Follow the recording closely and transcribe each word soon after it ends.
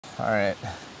All right.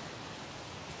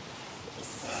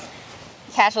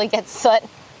 Casually get soot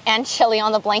and chili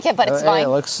on the blanket, but it's fine. It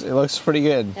looks pretty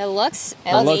good. It looks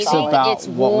looks about it's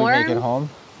what warm. we make at home.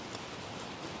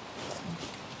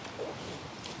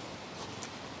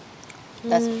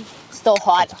 That's still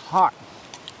hot. It's hot.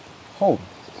 Oh.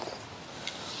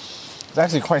 It's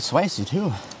actually quite spicy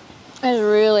too. It's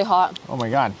really hot. Oh my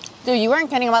God. Dude, you weren't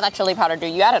kidding about that chili powder,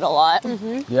 dude. You added a lot.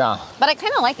 Yeah. But I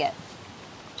kind of like it.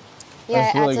 Yeah,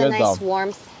 That's it really adds a good, nice though.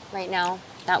 warmth right now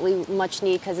that we much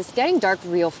need because it's getting dark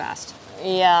real fast.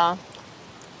 Yeah.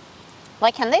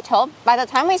 Like, can they tell? By the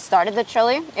time we started the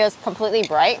chili, it was completely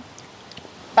bright.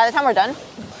 By the time we're done,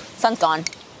 sun's gone.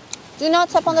 Do not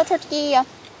step on the tortilla.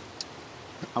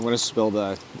 I'm gonna spill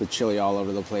the chili all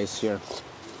over the place here.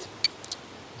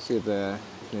 See if I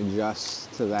can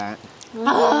adjust to that.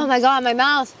 Oh my God, my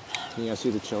mouth. Can you guys see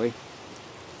the chili?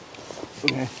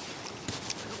 Okay.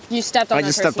 You stepped on I the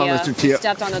just tortilla. stepped on the tortilla. You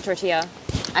stepped on the tortilla.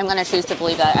 I'm gonna choose to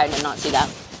believe that I did not see that.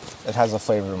 It has the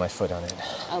flavor of my foot on it.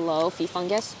 Hello, fee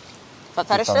fungus. But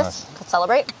fetish this, could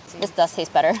celebrate. This does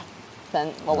taste better than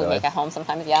what we Really? make at home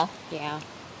sometimes, yeah. Yeah.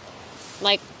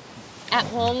 Like, at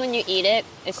home when you eat it,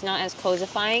 it's not as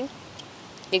cosifying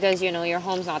because, you know, your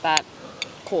home's not that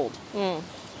cold.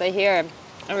 But here,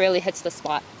 it really hits the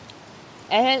spot.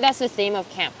 I think that's the theme of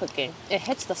camp cooking. It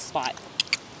hits the spot.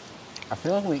 I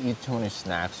feel like we eat too many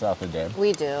snacks throughout the day.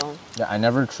 We do. Yeah, I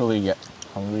never truly get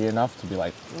hungry enough to be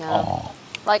like, oh.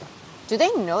 Like, do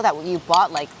they know that you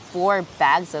bought like 4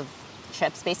 bags of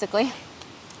chips, basically?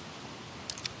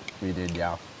 We did,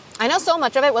 yeah. I know so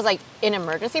much of it was like in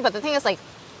emergency, but the thing is like,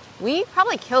 we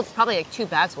probably killed like 2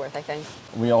 bags worth, I think.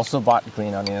 We also bought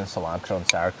green onion and cilantro and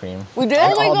sour cream. We did?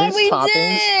 And Oh my all God, these we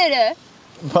toppings, did!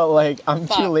 But like, I'm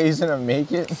too Fuck. lazy to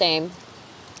make it. Same.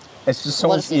 It's just so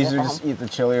We'll much just eat it easier at to just eat the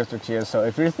chili or tortillas. So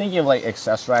if you're thinking of like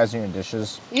accessorizing your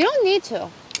dishes, You don't need to.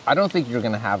 I don't think you're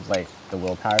gonna have like the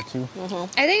willpower to.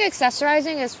 I think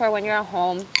accessorizing is for when you're at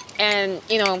home and,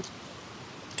 you know,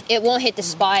 it won't hit the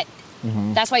spot.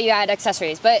 That's why you add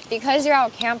accessories. But because you're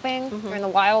out camping, you're in the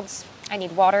wilds, I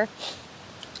need water.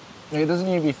 Like, it doesn't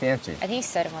need to be fancy. I think he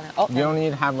said it on it. Oh, You don't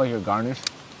need to have like your garnish.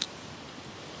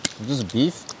 Just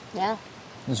beef, Yeah.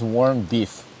 just warm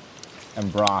beef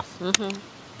and broth.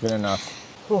 Good enough.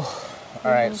 Whew.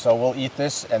 All right, so we'll eat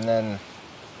this and then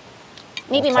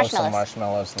Maybe we'll toast some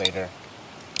marshmallows. marshmallows later.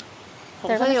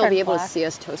 hopefully you'll be able to see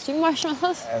us toasting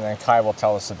marshmallows. And then Kai will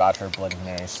tell us about her Bloody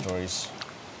Mary stories.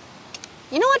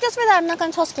 You know what? Just for that, I'm not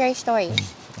gonna tell scary stories.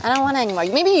 I don't want it anymore.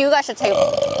 Maybe you guys should take.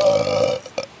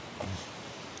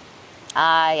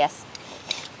 Ah, yes.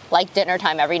 Like dinner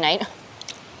time every night.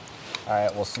 All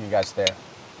right, we'll see you guys there.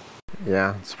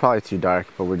 Yeah, it's probably too dark,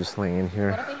 but we're just laying in What here.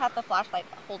 if we had the flashlight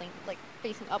holding, like,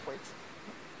 facing upwards?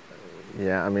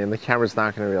 Yeah, I mean, the camera's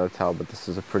not going to be able to tell, but this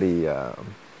is a pretty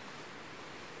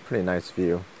nice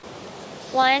view.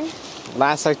 One.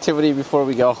 Last activity before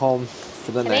we go home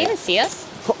for the Can they night. even see us?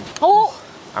 Oh,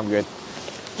 I'm good.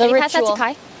 the Can you pass that ritual. to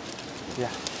Kai? Yeah.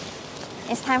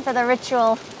 It's time for the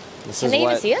ritual. This Can is they even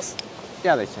what- see us?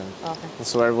 Yeah, they can. Okay.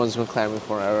 That's what everyone's been clamoring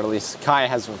for, or at least Kai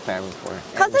has been clamoring for.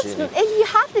 Because And Jeannie. you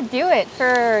have to do it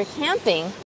for camping.